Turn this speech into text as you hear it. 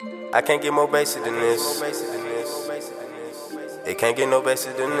I can't get more basic than this. It can't get no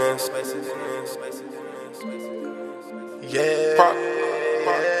basic than this. Yeah.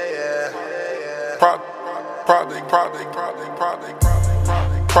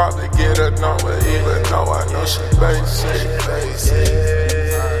 Probably get a number even though I know she basic.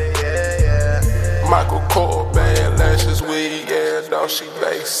 Michael Kors, band lashes, weed, yeah, though she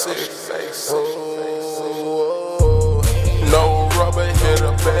basic. No rubber, hit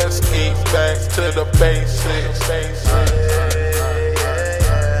the best, keep back to the basics.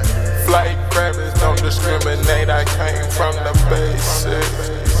 Flight KRAVITZ, don't discriminate, I came from the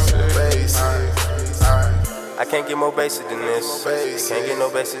basics. I can't get more basic than this. It can't get no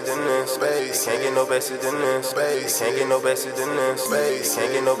basic than this. It can't get no basic than this. It can't get no basic than this. It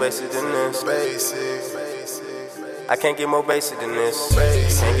can't get no basic than this. I can't get more basic than this.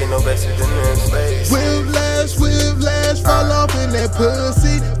 It can't get no basic than this. Whiplash, fall off in that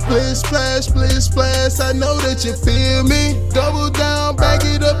pussy. Splish, splash, I know that you feel me. Double down, back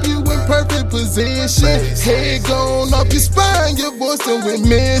it up, you in perfect position. Head gone off your spine, your voice done went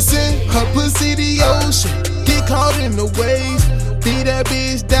missing. Her pussy the ocean, get caught in the waves. Beat that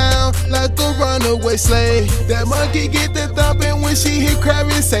bitch down like a runaway slave. That monkey get the thumping when she hit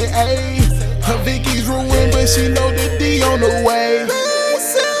KRAVITZ, say ayy. Her Vicky's ruined, but she know the D on the way.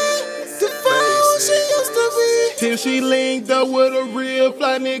 Till she linked up with a real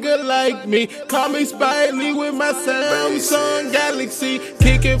fly nigga like me. Call me Spidey with my Samsung Galaxy.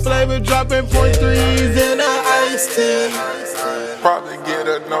 Kicking flavor, dropping .3s in a iced tea. Probably get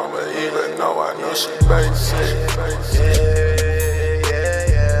a number even though I know she basic.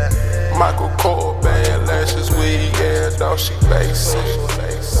 Michael Kors, band lashes, weed, yeah, though she basic.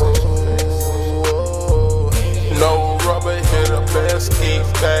 No rubber, hit the best, keep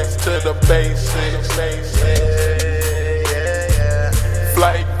back to the basics.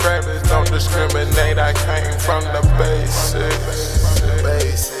 Flight KRAVITZ, don't discriminate, I came from the basics.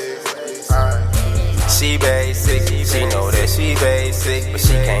 She basic, she know that she basic, but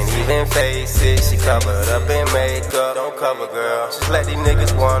she can't even face it. She covered up in makeup, don't cover, girl. Just let these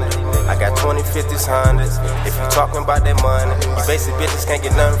niggas wonder. I got 20, 50s, 100s. If you talking about that money, you basic bitches can't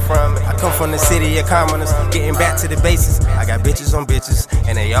get nothing from it. I come from the city of commoners, getting back to the basics. I got bitches on bitches,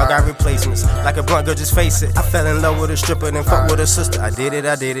 and they all got replacements. Like a blunt girl, just face it. I fell in love with a stripper, then fuck with a sister. I did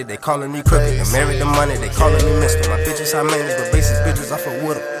it. They calling me crooked. I married the money, they calling me mister. My bitches I manage, but basic bitches I fuck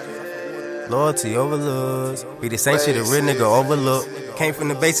with them. Loyalty overlooks. Be the same shit a real nigga overlook. Came from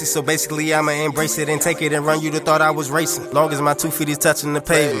the basics, so basically I'ma embrace it and take it and run. You'd have thought I was racing. Long as my 2 feet is touching the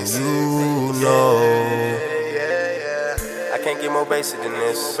pavement, you know. I can't get more basic than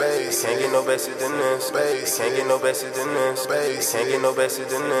this. It can't get no basic than this. It can't get no basic than this. It can't get no basic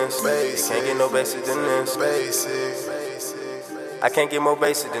than this. It can't get no basic than this. I can't get more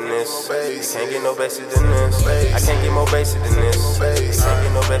basic than this. It can't get no basic than this. I can't get more basic than this. It can't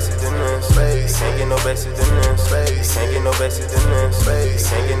get no basic than this. It can't get no basic than this. It can't get no basic than this. It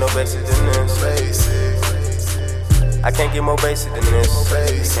can't get no basic than this. I can't get more basic than this.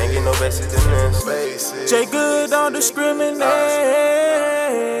 It can't get no basic than this. JGood don't discriminate.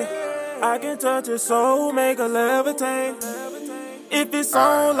 I can touch your soul, make her levitate. If it's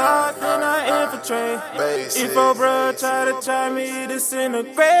on lock, then I infiltrate. If a bruh try me,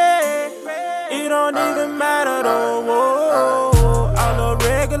 disintegrate. It don't even matter though. Whoa. I look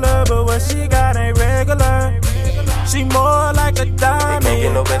regular, but what she got ain't regular. She more like a diamond. It can't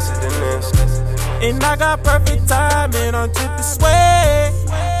get no basic than this. And I got perfect timing, I'm tip the sway.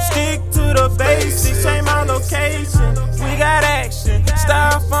 Stick to the basics, change my location. We got action,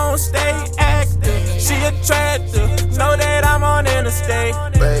 styrofoam, stay active. She attractive, know that I'm on interstate.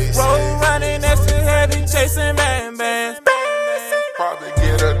 Road running, extra heavy, chasing man bands. Probably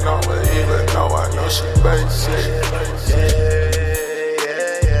get a number even though I know she basic.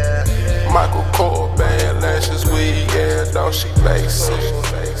 Michael Kors, band lashes, weed, yeah, though she basic.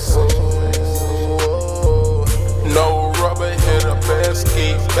 No rubber, hit the best,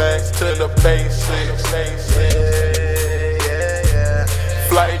 keep back to the basics.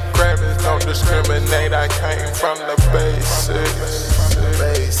 Flight KRAVITZ, don't discriminate, I came from the basics.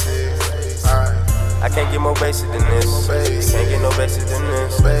 I can't get more basic than this. It can't get no basic than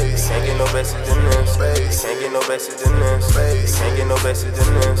this. It can't get no basic than this. It can't get no basic than this. It can't get no basic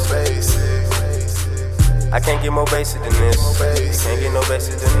than this. I can't get more basic than this. It can't get no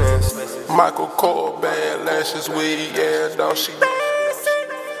basic than this. Michael Kors, band lashes, weed, yeah, though she.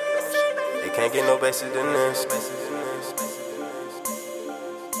 It can't get no basic than this.